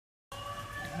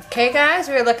Okay guys,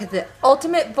 we're looking at the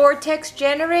Ultimate Vortex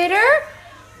Generator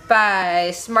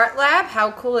by SmartLab.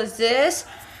 How cool is this?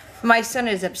 My son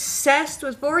is obsessed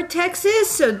with vortexes,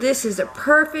 so this is a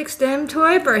perfect STEM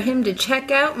toy for him to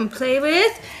check out and play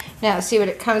with. Now let's see what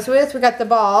it comes with. We got the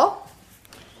ball.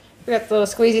 We got the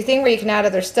little squeezy thing where you can add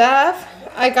other stuff.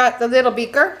 I got the little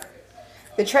beaker.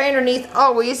 The tray underneath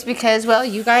always because, well,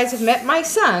 you guys have met my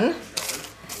son.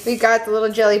 We got the little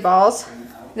jelly balls.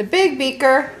 The big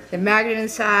beaker, the magnet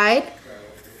inside,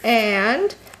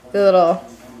 and the little,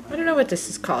 I don't know what this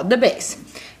is called, the base.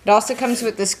 It also comes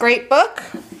with this great book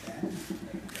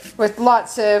with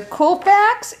lots of cool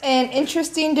facts and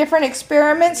interesting different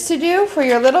experiments to do for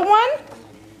your little one.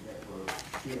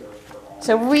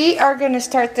 So we are going to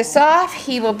start this off.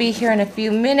 He will be here in a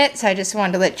few minutes. I just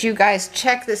wanted to let you guys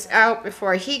check this out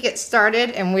before he gets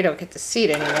started and we don't get to see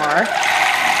it anymore.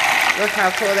 Look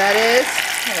how cool that is.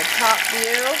 At a top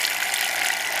view.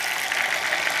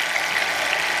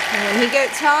 And when he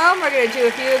gets home, we're going to do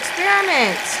a few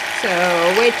experiments. So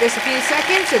wait just a few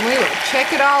seconds and we will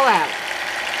check it all out.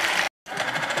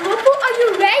 Lobo, are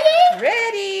you ready?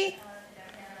 Ready.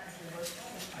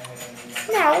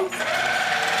 No.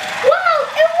 Whoa,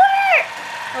 it worked!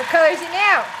 What color is it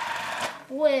now?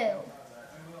 Blue.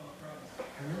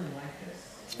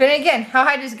 Spin it again. How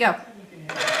high does it go?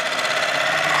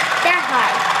 That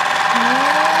high.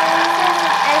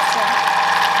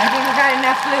 I think we got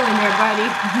enough glue in there, buddy.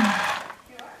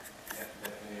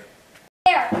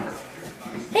 There.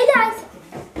 Hey guys.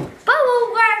 Bubble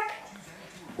work.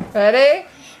 Ready?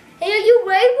 Hey, are you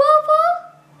ready, Bubble?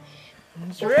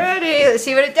 It's ready. Let's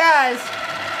see what it does.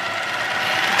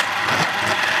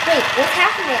 Wait, what's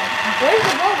happening? Where's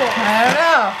the bubble? I don't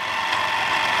know.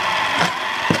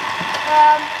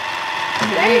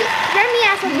 Let me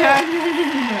ask you.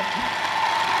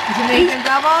 Is it making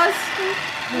bubbles?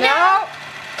 No.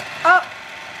 Oh.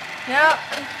 No.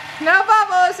 No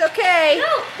bubbles. Okay.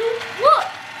 No. Look.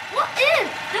 What is?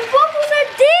 The bubbles are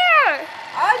there.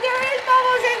 Oh, there is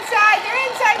bubbles inside. They're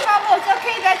inside bubbles.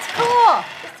 Okay, that's cool.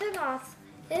 Let's turn off.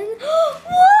 And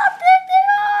what? There they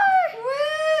are.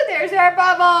 Woo! There's our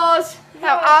bubbles.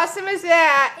 How awesome is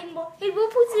that? Hey,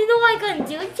 bubbles, you know what I'm gonna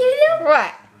do to you?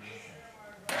 What?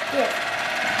 Yes.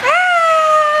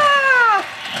 Ah!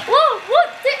 Whoa! Look,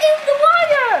 they're in the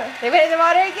water. They went in the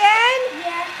water again?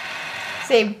 Yeah.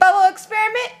 Say, bubble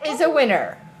experiment is a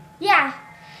winner. Yeah.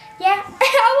 Yeah. I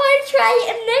want to try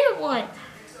another one.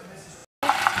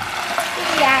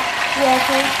 Yeah.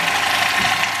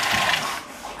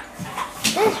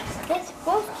 This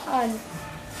goes on.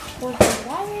 Put the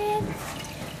water in.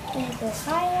 And go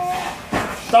higher.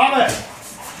 Stop it!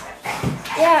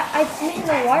 Yeah, I made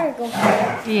the water go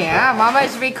higher. Yeah,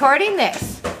 Mama's recording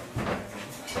this.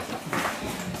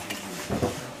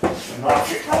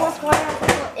 How much water I have to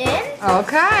put in?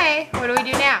 Okay, what do we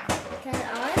do now? Turn it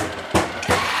on.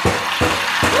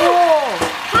 Whoa!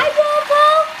 Hi, Bobo!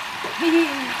 What do you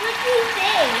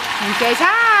say? He says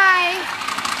hi.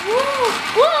 Whoa!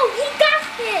 Whoa! He got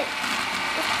it!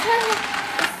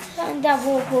 It's time that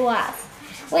Bobo asked.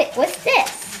 Wait, what's this?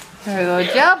 They're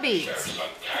little gel beads.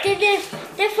 Did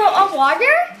they float on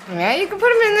water? Yeah, you can put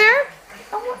them in there.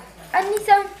 I need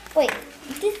some. Wait,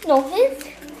 is this no his?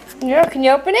 Yeah, can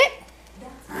you open it?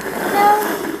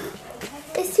 No.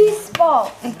 It's too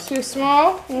small. It's too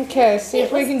small? Okay, see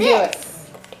if we can do it.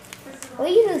 What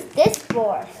do you use this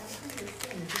for?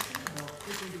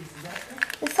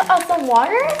 Is it some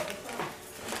water?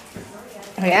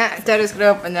 Yeah, Daddy's gonna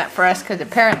open that for us because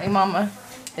apparently Mama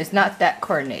is not that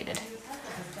coordinated.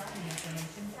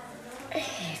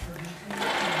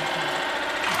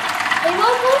 Hey,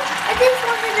 Bobo, I just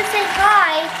wanted to say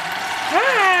hi.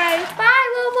 Hi. Bye,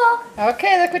 Bobo.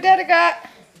 Okay, look what Daddy got.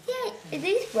 Yeah, is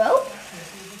these rope?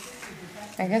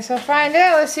 I guess we'll find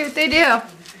out. Let's see what they do.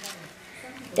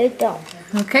 They don't.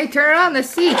 Okay, turn it on. Let's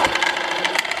see. Whoa,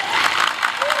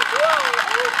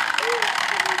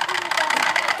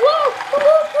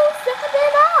 set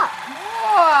it up.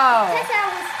 Whoa. That's how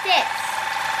it sticks.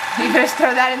 You just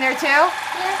throw that in there too?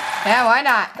 Yeah. Yeah, why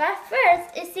not? But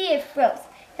first, let's see if it froze.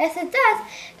 Yes, it does.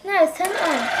 Now it's turned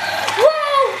on.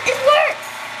 Whoa! It works!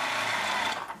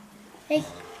 Hey,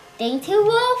 thank you,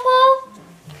 Wolfo.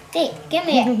 Hey, give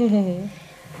me it.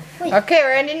 Wait. Okay,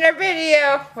 we're ending our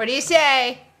video. What do you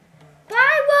say?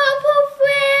 Bye, Wolfo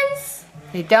friends.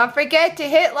 Hey, don't forget to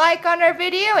hit like on our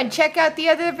video and check out the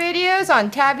other videos on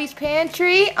Tabbys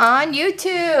Pantry on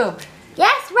YouTube.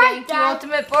 Yes, right, Thank you, Dad.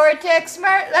 Ultimate Vortex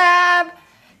SmartLab.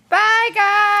 Bye,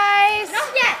 guys.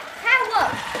 Not yet. Have a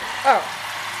look. Oh.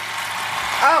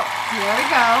 Oh, here we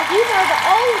go. These are the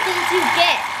only things you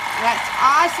get. That's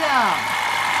awesome.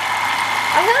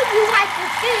 I hope you like this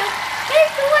video. Hey,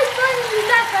 someone's going to be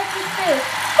back